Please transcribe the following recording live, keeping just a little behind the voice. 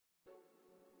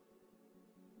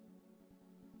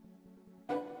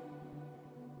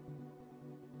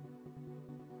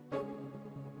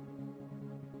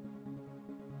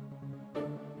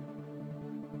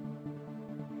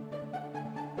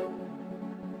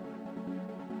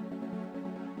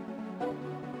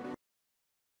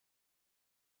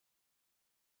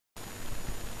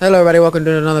Hello everybody, welcome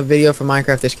to another video from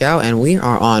Minecraft This Cow, and we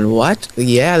are on what?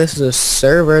 Yeah, this is a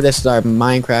server. This is our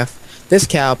Minecraft This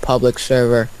Cow public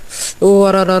server.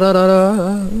 Yeah,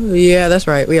 that's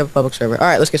right, we have a public server.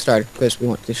 Alright, let's get started, because we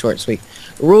want to short and sweet.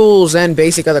 Rules and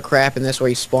basic other crap, and this is where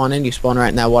you spawn in. You spawn right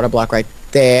in that water block right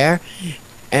there.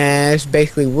 And it's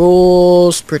basically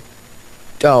rules,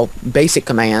 basic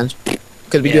commands,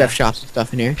 because we do have shops and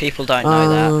stuff in here. People don't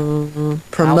know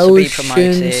that. Promotions. How to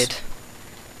be promoted.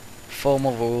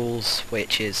 Formal rules,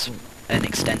 which is an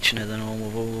extension of the normal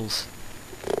rules.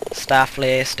 Staff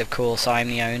list, of course I'm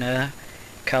the owner.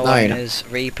 Co-owners,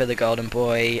 Reaper the Golden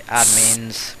Boy,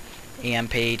 admins,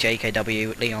 EMP,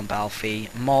 JKW, Leon Balfi,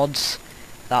 mods.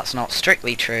 That's not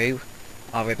strictly true.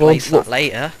 I'll replace that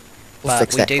later.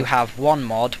 But we do have one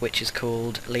mod which is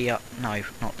called Leon. No,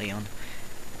 not Leon.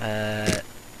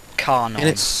 Carnon.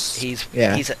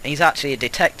 He's actually a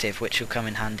detective, which will come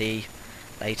in handy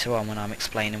later on when I'm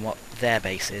explaining what their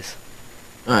base is.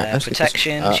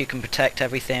 Protections, you can protect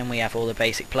everything. We have all the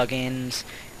basic plugins,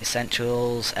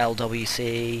 essentials,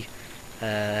 LWC.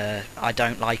 I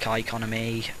don't like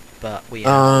Iconomy, but we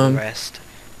have all the rest.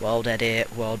 World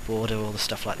edit, world border, all the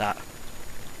stuff like that.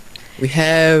 We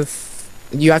have.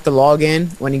 You have to log in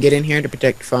when you get in here to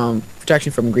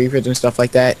protection from griefers and stuff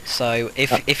like that. So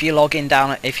if you log in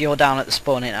if you're down at the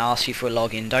spawn and it asks you for a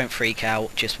login, don't freak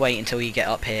out. Just wait until you get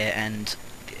up here, and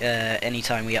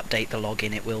anytime we update the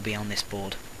login, it will be on this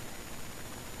board.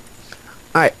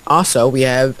 Alright, also we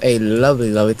have a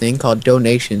lovely thing called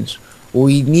donations.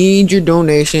 We need your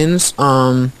donations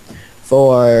to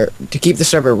keep the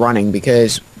server running,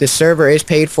 because the server is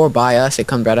paid for by us. It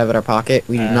comes right out of our pocket.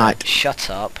 We do not. Shut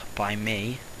up, by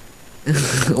me.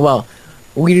 Well,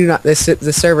 we do not. The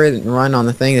server isn't run on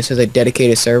the thing. This is a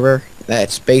dedicated server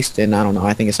that's based in, I don't know,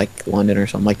 I think it's like London or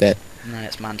something like that. No,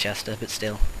 it's Manchester, but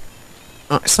still.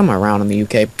 Somewhere around in the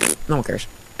UK. No one cares.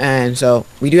 And so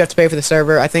we do have to pay for the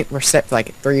server. I think we're set for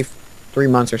like three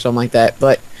months or something like that.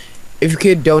 But if you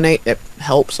could donate, it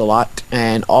helps a lot.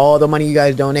 And all the money you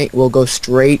guys donate will go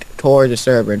straight towards the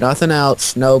server. Nothing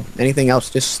else. No anything else.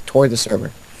 Just towards the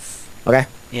server. Okay.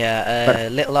 Yeah. A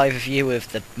little overview of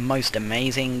the most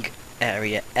amazing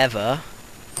area ever.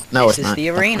 No, this is the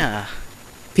arena.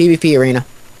 PvP arena.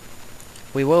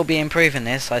 We will be improving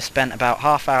this. I spent about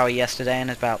half hour yesterday and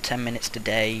about 10 minutes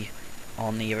today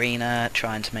on the arena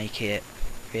trying to make it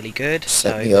really good.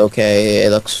 So okay, it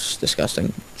looks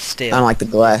disgusting. Still, I don't like the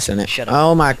glass in it. Shut up.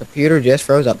 Oh, my computer just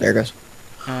froze up. There it goes.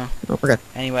 Oh, we're good.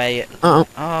 Anyway,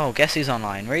 oh, guess who's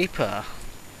online? Reaper.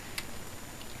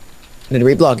 Did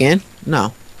Reaper log in?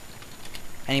 No.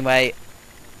 Anyway,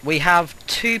 we have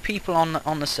 2 people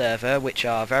on the server which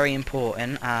are very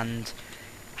important and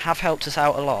have helped us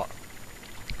out a lot.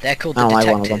 They're called the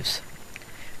detectives.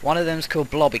 One of them's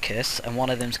called Blobicus and one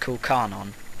of them's called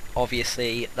Carnon.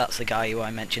 Obviously, that's the guy who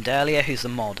I mentioned earlier, who's the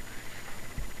mod.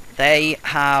 They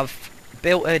have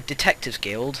built a detectives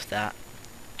guild that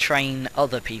train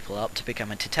other people up to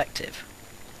become a detective.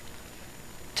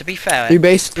 To be fair,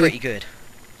 it's pretty good.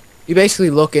 You basically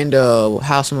look into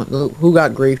how who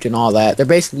got griefed and all that. They're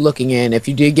basically looking in. If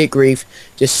you did get grief,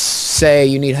 just say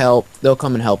you need help. They'll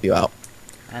come and help you out.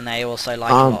 And they also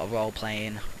like a lot of role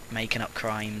playing, making up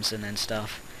crimes and then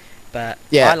stuff. But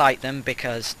yeah. I like them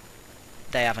because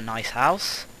they have a nice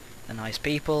house, they're nice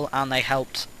people, and they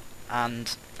helped,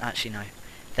 and actually no,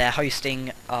 they're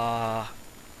hosting our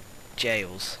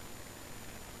jails.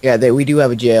 Yeah, we do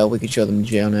have a jail. We can show them the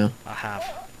jail now. I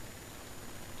have.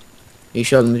 You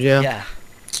show them the jail? Yeah.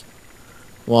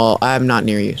 Well, I'm not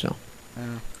near you, so.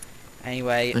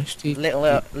 Anyway, little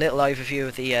overview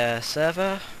of the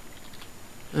server.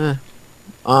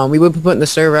 We would be putting the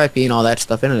server IP and all that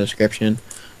stuff in the description.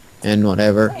 And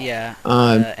whatever. Yeah.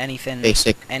 Anything.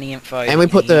 Basic. Any info. And we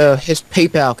put his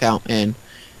PayPal account in.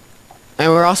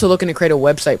 And we're also looking to create a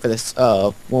website for this.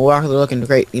 Well, we're also looking to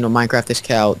create, Minecraft This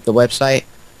Cow, the website.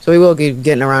 So we will be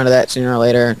getting around to that sooner or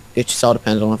later. It just all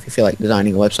depends on if you feel like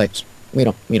designing websites. We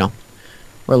don't.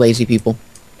 We're lazy people.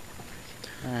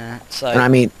 And I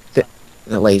mean,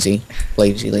 lazy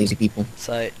people.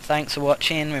 So thanks for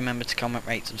watching. Remember to comment,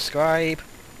 rate, subscribe,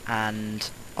 and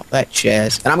all that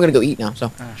jazz. And I'm gonna go eat now, so.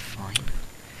 Fine.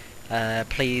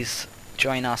 Please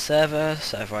join our server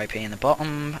IP in the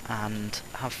bottom, and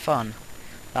have fun.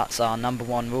 That's our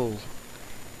 #1 rule.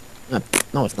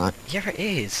 No, it's not. Yeah, it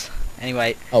is.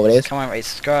 Anyway. Oh, it is? Comment, rate,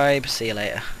 subscribe. See you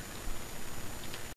later.